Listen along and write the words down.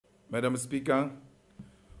Madam Speaker,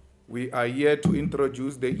 we are here to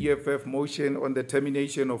introduce the EFF motion on the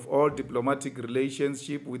termination of all diplomatic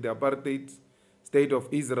relationship with the apartheid state of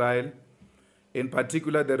Israel, in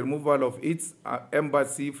particular the removal of its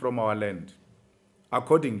embassy from our land.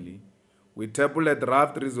 Accordingly, we table a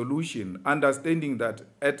draft resolution understanding that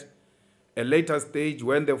at a later stage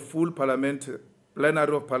when the full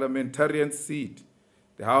plenary of parliamentarians sit,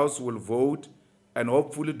 the House will vote and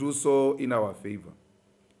hopefully do so in our favor.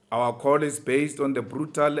 Our call is based on the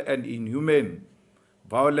brutal and inhumane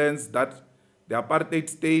violence that the apartheid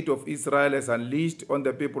state of Israel has unleashed on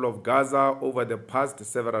the people of Gaza over the past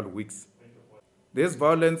several weeks. This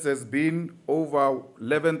violence has been over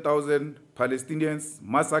 11,000 Palestinians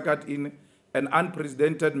massacred in an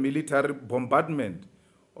unprecedented military bombardment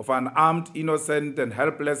of unarmed, innocent, and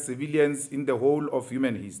helpless civilians in the whole of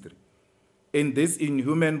human history. In this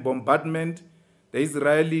inhuman bombardment, the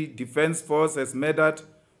Israeli Defense Force has murdered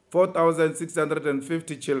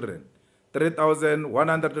 4,650 children,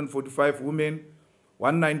 3,145 women,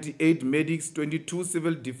 198 medics, 22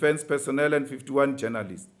 civil defense personnel, and 51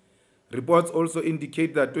 journalists. Reports also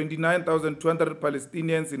indicate that 29,200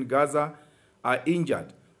 Palestinians in Gaza are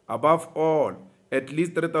injured. Above all, at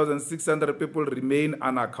least 3,600 people remain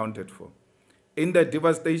unaccounted for. In the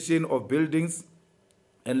devastation of buildings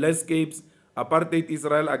and landscapes, apartheid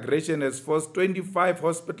Israel aggression has forced 25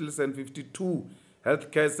 hospitals and 52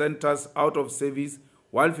 healthcare centers out of service,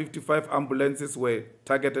 while 55 ambulances were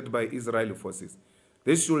targeted by Israeli forces.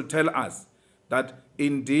 This should tell us that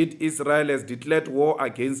indeed Israel has declared war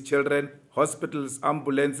against children, hospitals,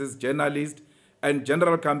 ambulances, journalists, and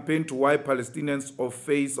general campaign to wipe Palestinians off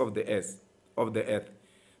face of the earth.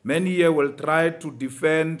 Many here will try to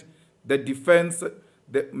defend the defenseless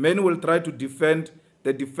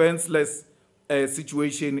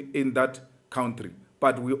situation in that country,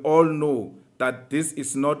 but we all know that this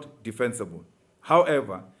is not defensible.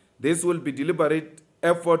 However, this will be deliberate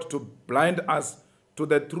effort to blind us to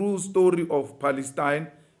the true story of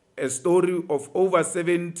Palestine, a story of over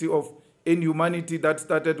 70 of inhumanity that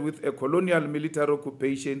started with a colonial military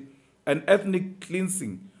occupation and ethnic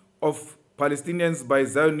cleansing of Palestinians by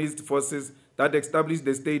Zionist forces that established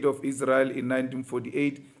the state of Israel in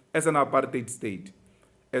 1948 as an apartheid state.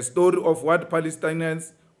 A story of what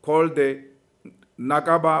Palestinians call the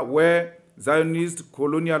Nakaba, where Zionist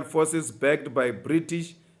colonial forces backed by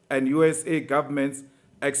British and USA governments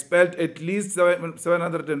expelled at least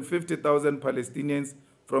 750,000 Palestinians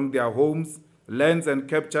from their homes, lands, and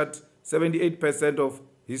captured 78% of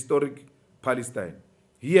historic Palestine.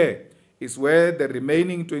 Here is where the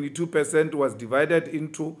remaining 22% was divided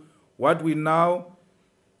into what we now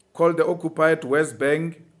call the occupied West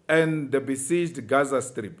Bank and the besieged Gaza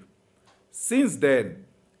Strip. Since then,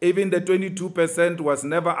 even the 22% was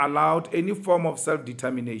never allowed any form of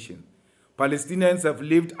self-determination. Palestinians have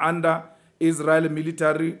lived under Israeli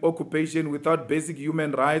military occupation without basic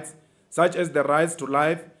human rights, such as the rights to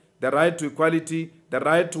life, the right to equality, the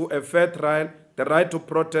right to a fair trial, the right to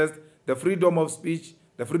protest, the freedom of speech,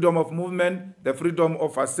 the freedom of movement, the freedom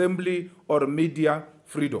of assembly or media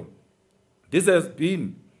freedom. This has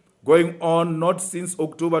been going on not since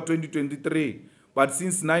October 2023, but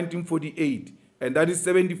since 1948, and that is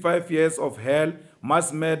 75 years of hell,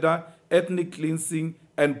 mass murder, ethnic cleansing,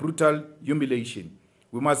 and brutal humiliation.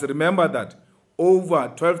 We must remember that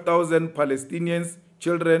over 12,000 Palestinians,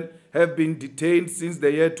 children, have been detained since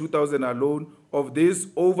the year 2000 alone. Of these,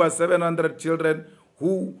 over 700 children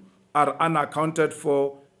who are unaccounted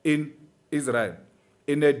for in Israel.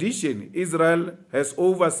 In addition, Israel has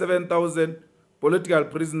over 7,000 political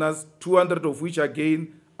prisoners, 200 of which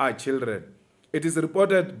again are children. It is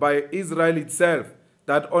reported by Israel itself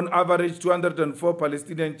that on average 204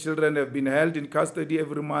 Palestinian children have been held in custody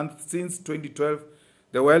every month since 2012.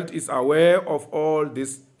 The world is aware of all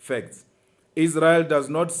these facts. Israel does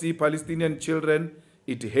not see Palestinian children.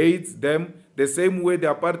 It hates them the same way the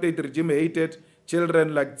apartheid regime hated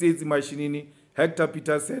children like Tsitsi Mashinini, Hector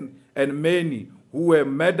Peterson, and many who were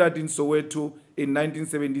murdered in Soweto in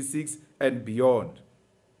 1976 and beyond.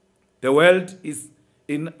 The world is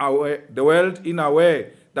aware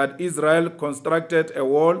that Israel constructed a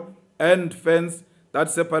wall and fence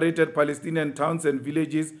that separated Palestinian towns and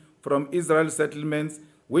villages from Israel settlements,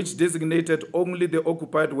 which designated only the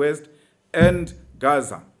occupied West and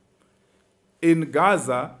Gaza. In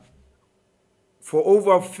Gaza, for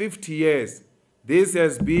over 50 years, this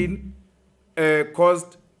has been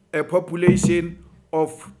caused a population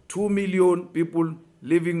of 2 million people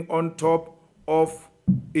living on top of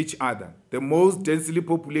each other, the most densely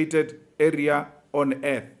populated area on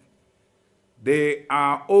earth. There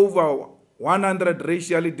are over 100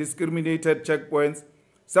 racially discriminated checkpoints,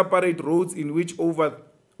 separate roads in which over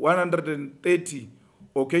 130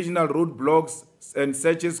 occasional roadblocks and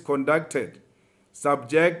searches conducted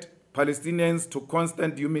subject Palestinians to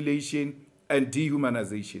constant humiliation and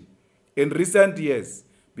dehumanization. In recent years,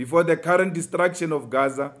 before the current destruction of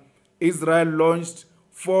Gaza, Israel launched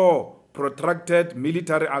 4 protracted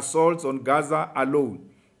military assaults on Gaza alone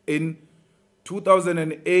in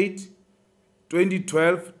 2008,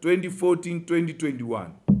 2012, 2014,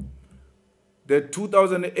 2021. The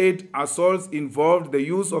 2008 assaults involved the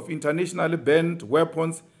use of internationally banned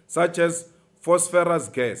weapons such as phosphorus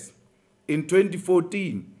gas. In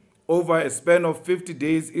 2014, over a span of 50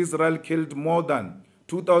 days, Israel killed more than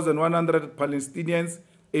 2,100 Palestinians,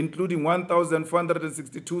 including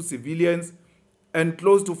 1,462 civilians and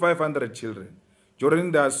close to 500 children.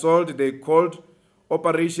 During the assault they called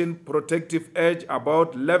Operation Protective Edge,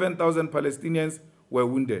 about 11,000 Palestinians were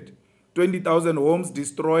wounded, 20,000 homes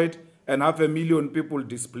destroyed, and 500,000 people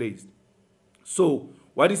displaced. So,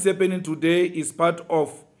 what is happening today is part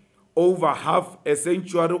of over half a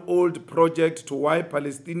century-old project to wipe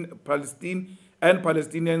Palestine and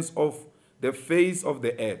Palestinians off the face of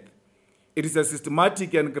the earth. It is a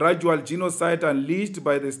systematic and gradual genocide unleashed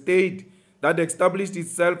by the state that established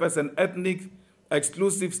itself as an ethnic,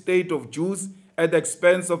 exclusive state of Jews at the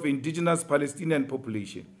expense of indigenous Palestinian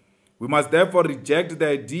population. We must therefore reject the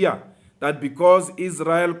idea that because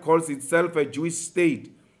Israel calls itself a Jewish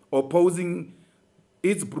state, opposing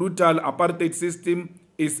its brutal apartheid system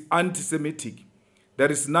is anti-Semitic.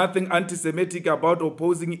 There is nothing anti-Semitic about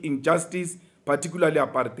opposing injustice, particularly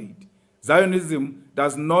apartheid. Zionism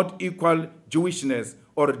does not equal Jewishness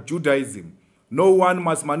or Judaism. No one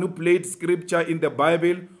must manipulate scripture in the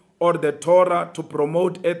Bible or the Torah to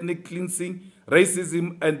promote ethnic cleansing,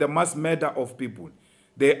 racism, and the mass murder of people.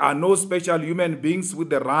 There are no special human beings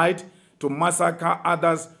with the right to massacre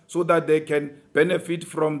others so that they can benefit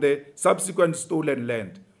from the subsequent stolen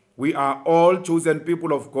land. We are all chosen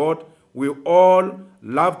people of God. We are all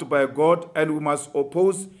loved by God, and we must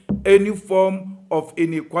oppose any form of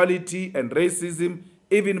inequality and racism,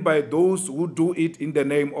 even by those who do it in the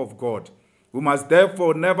name of God. We must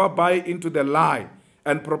therefore never buy into the lie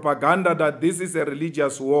and propaganda that this is a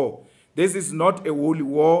religious war. This is not a holy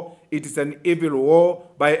war. It is an evil war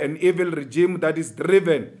by an evil regime that is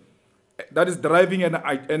driving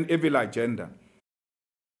an evil agenda.